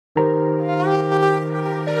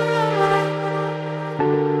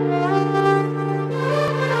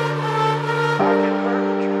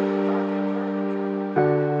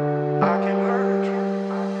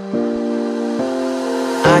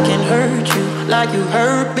like you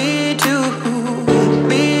hurt me too,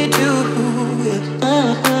 me too.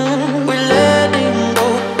 We're letting go,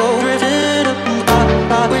 rip it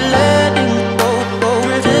apart. We're letting go,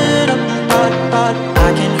 rip it apart.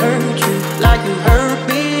 I can hurt you like you hurt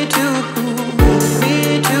me too,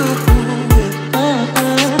 me too.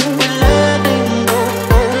 We're letting go,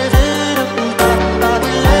 rip it apart.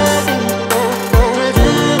 We're letting go, rip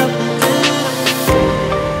it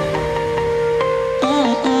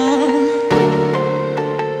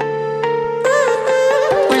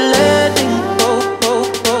We're letting go,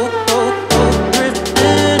 rip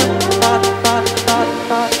it apart.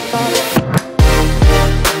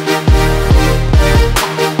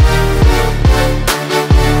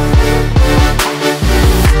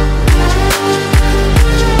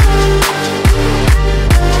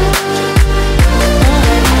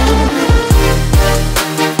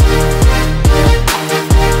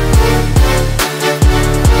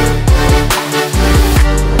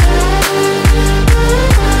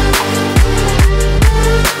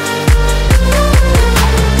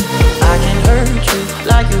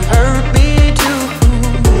 Like you hurt me too,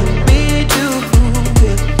 me too.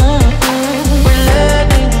 We're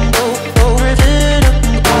letting go, rip it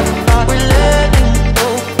apart. We're letting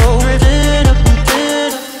go, rip it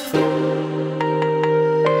apart.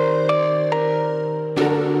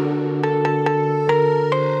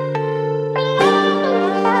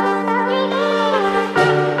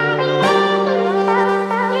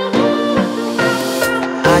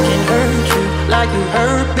 I can hurt you like you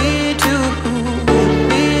hurt me too.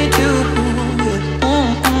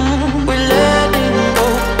 We're letting go,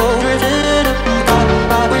 rip it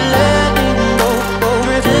apart. We're letting go,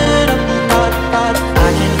 rip it apart.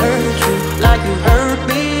 I can hurt you like you hurt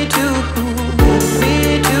me too,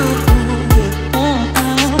 me too.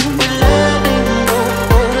 We're letting go,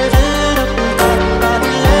 rip it apart.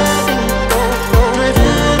 We're letting go,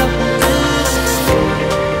 rip it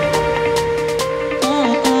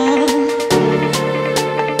apart. We're letting go,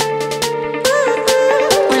 rip it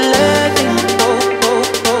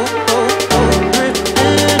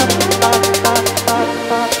apart.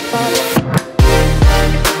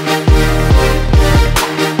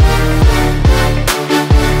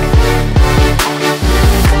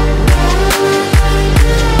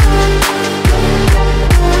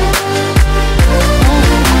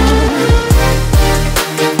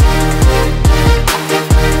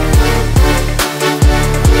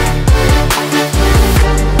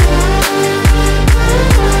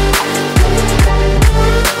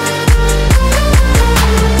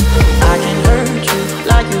 I can hurt you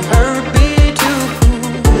like you hurt me too,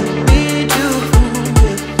 me too.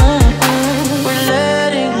 We're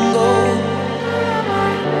letting go.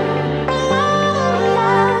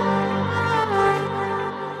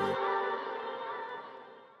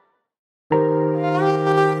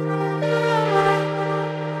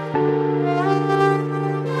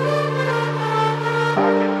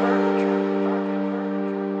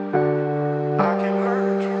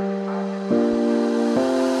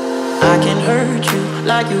 I can hurt you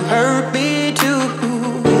like you hurt me too,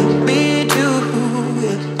 me too.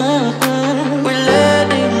 We're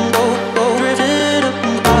letting go, rip it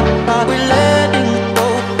apart. We're letting go,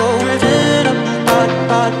 rip it apart.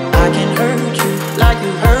 I can hurt you like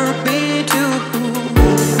you hurt me too,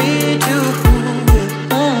 me too.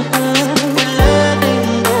 We're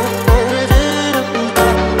letting go, rip it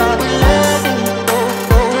apart. We're letting go,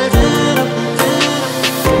 rip it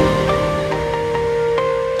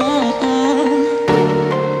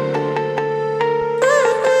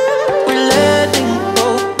apart. We're letting go,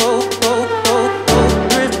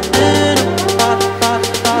 rip it apart.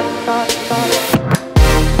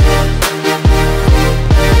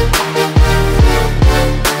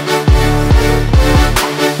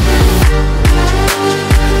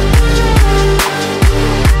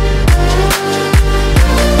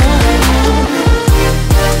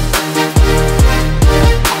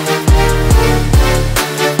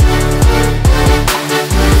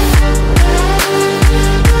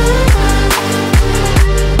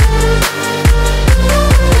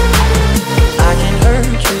 I can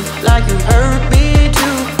hurt you like you hurt me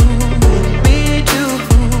too, me too.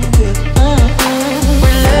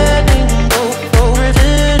 We're letting go, rip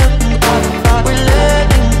it apart. We're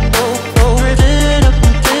letting go, rip it apart.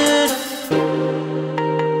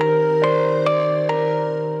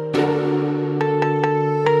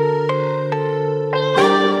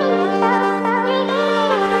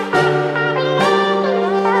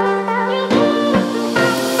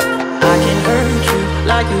 I can hurt you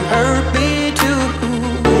like you hurt me too,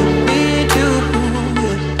 me too.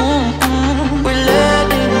 We're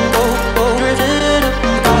letting go, rip it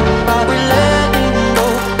apart. We're letting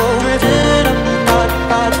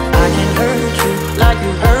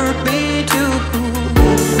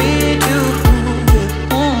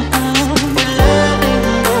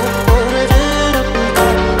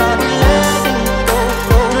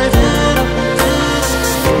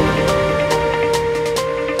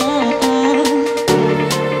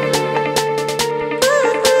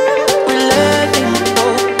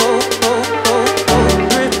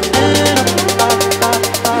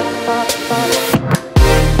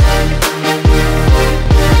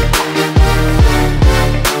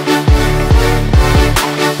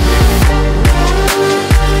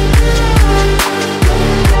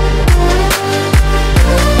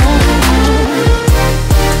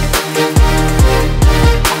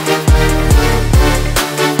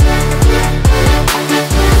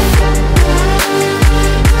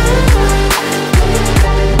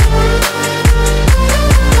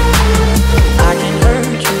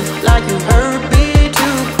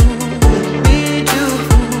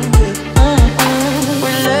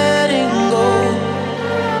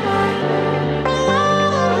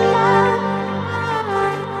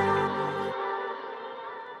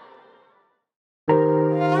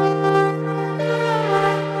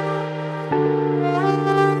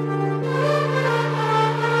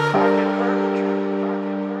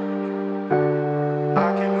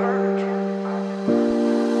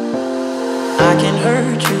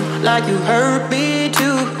hurt me.